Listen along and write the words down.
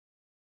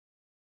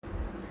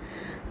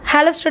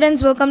Hello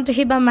students, welcome to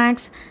Hiba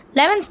Max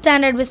 11th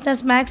Standard Business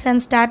Max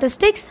and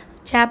Statistics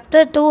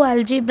Chapter 2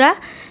 Algebra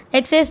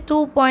Exercise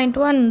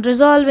 2.1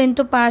 Resolve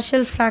into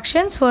partial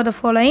fractions for the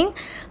following.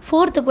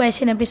 Fourth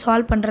question எப்படி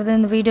solve பண்றது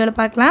இந்த வீடியோல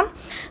பார்க்கலாம்.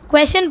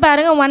 Question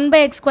பாருங்க 1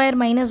 by x square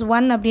minus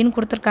 1 அப்படினு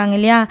கொடுத்திருக்காங்க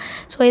இல்லையா.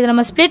 So இத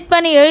நம்ம ஸ்ப்ளிட்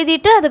பண்ணி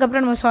எழுதிட்டு அதுக்கு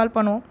அப்புறம் நம்ம சால்வ்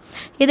பண்ணுவோம்.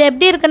 இது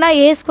எப்படி இருக்குன்னா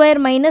a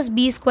square minus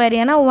b square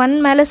ஏனா 1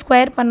 மேல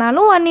ஸ்கொயர்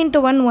பண்ணாலும் 1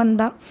 into 1 1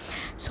 தான்.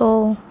 சோ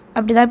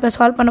அப்படி தான் இப்ப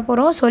சால்வ் பண்ண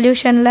போறோம்.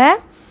 சொல்யூஷன்ல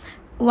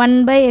 1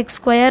 by x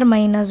square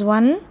minus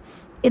 1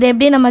 இது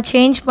எப்படி நம்ம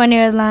சேஞ்ச் பண்ணி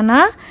எழுதலாம்னா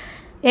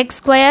x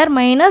square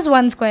minus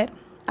 1 square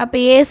அப்ப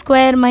a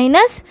square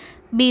minus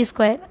b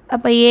square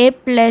அப்ப a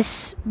plus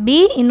b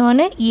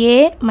இன்னொன்னு a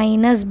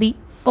minus b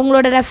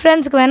உங்களோட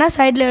ரெஃபரன்ஸ்க்கு வேணா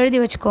சைடுல எழுதி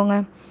வச்சுக்கோங்க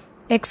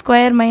x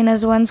square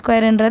minus 1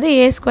 square என்றது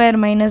a square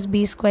minus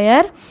b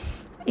square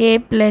a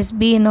plus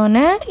b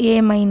இன்னொன்னு a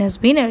minus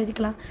b ன்னு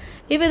எழுதிக்கலாம்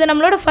இப்போ இது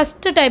நம்மளோட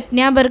ஃபர்ஸ்ட் டைப்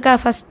ஞாபகம் இருக்கா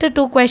ஃபர்ஸ்ட்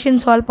 2 क्वेश्चन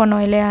சால்வ்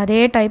பண்ணோம் இல்லையா அதே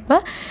டைப்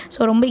சோ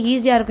ரொம்ப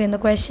ஈஸியா இருக்கும் இந்த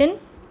क्वेश्चन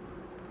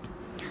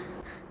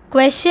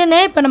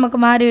இப்போ நமக்கு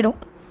மாறிடும்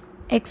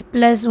x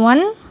 +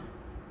 1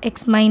 x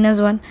 -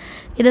 1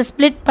 இத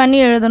ஸ்ப்ளிட் பண்ணி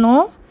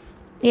எழுதணும்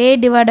a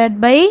divided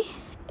by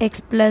x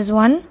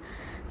 + 1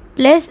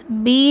 plus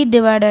b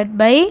divided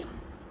by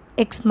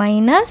x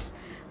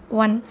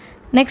 - 1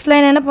 next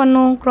line என்ன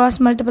பண்ணுவோம் cross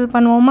multiple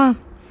பண்ணுவோமா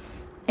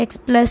x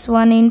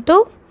 + 1 into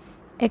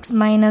x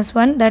minus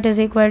 1 that is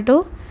equal to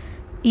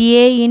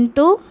a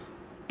into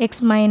x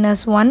minus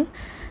 1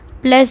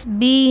 plus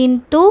b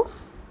into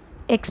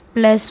x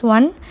plus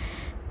 1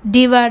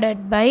 divided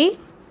by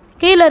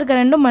கீழ இருக்க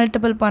ரெண்டும்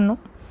multiple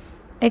பண்ணும்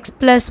x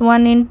plus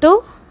 1 into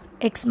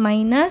x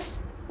minus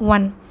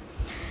 1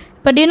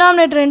 இப்போ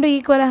denominator ரெண்டும்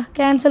ஈக்குவலா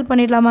கேன்சல்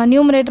பண்ணிடலாமா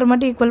நியூமரேட்டர்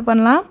மட்டும் ஈக்குவல்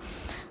பண்ணலாம்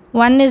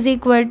 1 is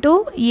equal to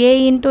a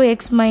into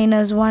x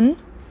minus 1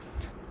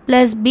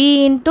 plus b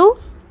into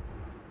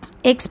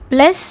x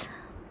plus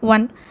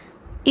 1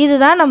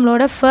 இதுதான்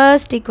நம்மளோட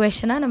ஃபர்ஸ்ட்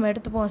ஈக்குவேஷனா நம்ம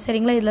எடுத்துப்போம்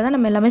சரிங்களா இதல தான்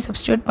நம்ம எல்லாமே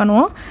சப்ஸ்டிட்யூட்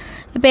பண்ணுவோம்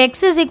இப்போ x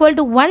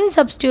 = 1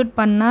 சப்ஸ்டிட்யூட்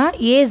பண்ணா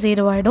a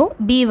 0 ஆயிடும்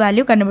b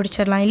வேல்யூ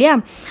கண்டுபிடிச்சிரலாம் இல்லையா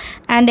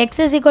and x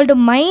 =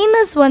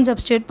 -1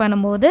 சப்ஸ்டிட்யூட்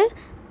பண்ணும்போது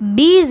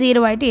b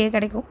 0 ஆயிட்டு a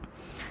கிடைக்கும்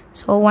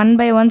சோ 1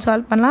 by 1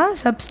 சால்வ் பண்ணலாம்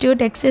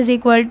substitute x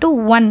 =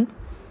 1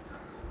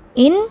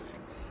 in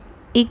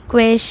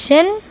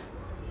equation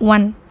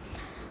 1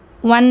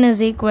 1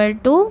 is equal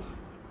to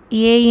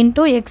a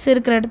into x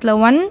இருக்கிற இடத்துல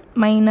 1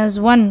 minus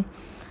 1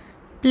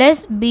 plus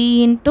b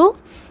into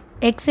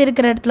x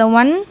இருக்கிற இடத்துல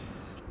 1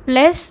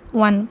 plus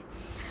 1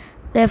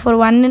 therefore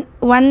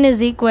 1 is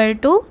equal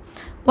to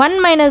 1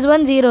 minus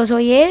 1 0 so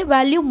a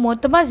value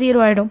மொத்தமா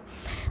 0 ஆயிடும்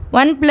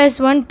 1 plus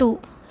 1 2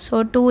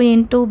 so 2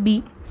 into b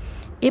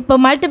இப்போ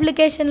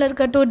மல்டிப்ளிகேஷன்ல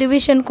இருக்க 2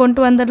 division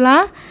கொண்டு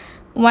வந்துடலாம்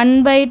 1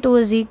 by 2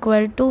 is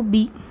equal to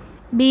b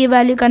b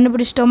value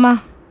கண்டுபிடிச்சிட்டோமா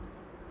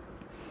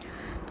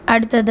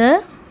அடுத்தது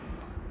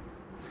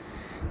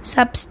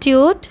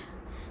substitute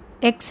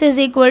x is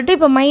equal to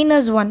இப்போ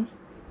 -1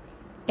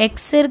 x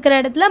இருக்கிற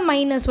இடத்துல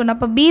 -1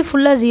 அப்ப b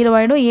ஃபுல்லா 0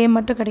 ஆயிடும் a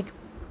மட்டும் கிடைக்கும்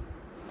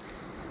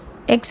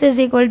x is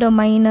equal to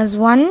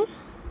 -1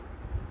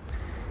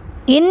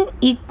 in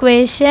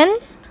equation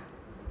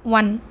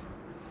 1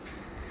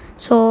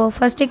 so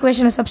first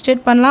equation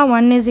substitute பண்ணலாம்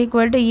 1 is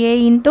equal to a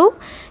into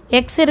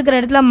x இருக்கிற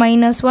இடத்துல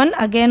 -1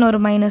 again ஒரு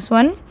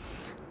 -1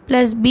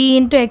 plus b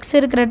into x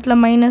இருக்கிற இடத்துல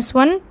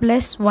 -1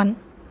 plus 1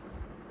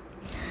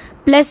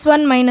 plus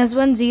 1 minus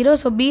 1 0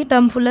 so b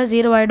term fulla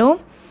 0 ஆயிடும்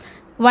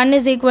 1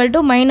 is equal to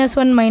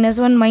 -1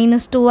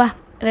 minus 2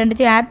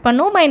 ரெண்டுத்தையும் add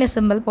பண்ணும் minus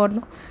symbol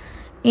போடணும்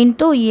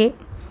into a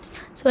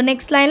so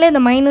next lineல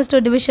இந்த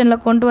 -2 டிவிஷன்ல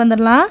கொண்டு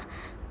வந்துடலாம்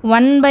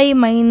 1 by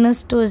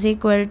 -2 is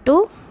equal to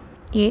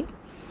a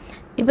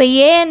இப்போ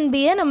a and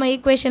b நம்ம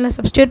ஈக்குவேஷன்ல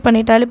சப்ஸ்டிட்யூட்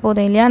பண்ணிட்டாலே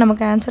போதும் இல்லையா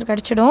நமக்கு ஆன்சர்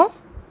கிடைச்சிடும்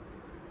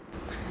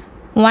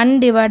 1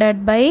 divided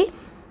by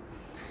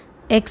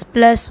x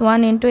plus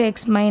 1 into x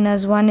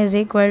minus 1 is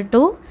equal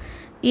to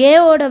a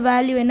ஓட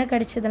வேல்யூ என்ன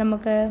கிடைச்சது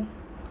நமக்கு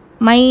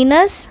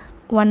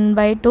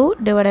 -1/2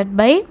 divided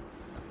by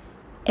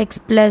x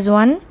plus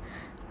 1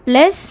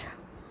 plus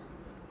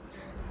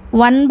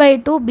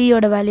 1/2 b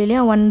ஓட வேல்யூ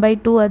இல்லையா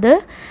 1/2 அது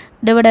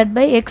divided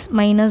by x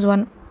minus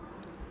 1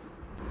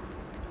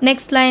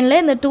 next லைன்ல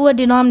இந்த 2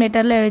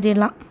 டினாமினேட்டர்ல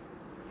எழுதிடலாம்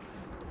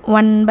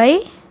 1 by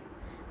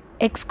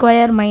x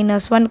square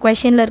minus 1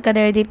 क्वेश्चनல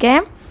இருக்கத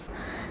எழுதிருக்கேன்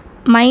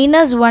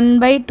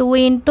 -1/2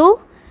 into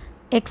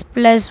x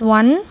plus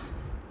 1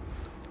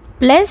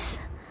 plus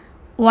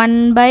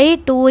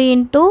 1/2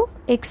 into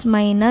x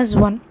minus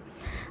 1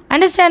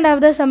 understand of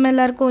the sum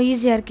எல்லாருக்கும்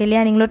ஈஸியா இருக்கு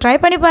இல்லையா நீங்களும் ட்ரை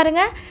பண்ணி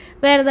பாருங்க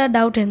வேற ஏதாவது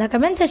டவுட் இருந்தா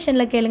கமெண்ட்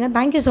செக்ஷன்ல கேளுங்க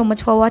thank you so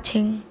much for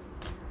watching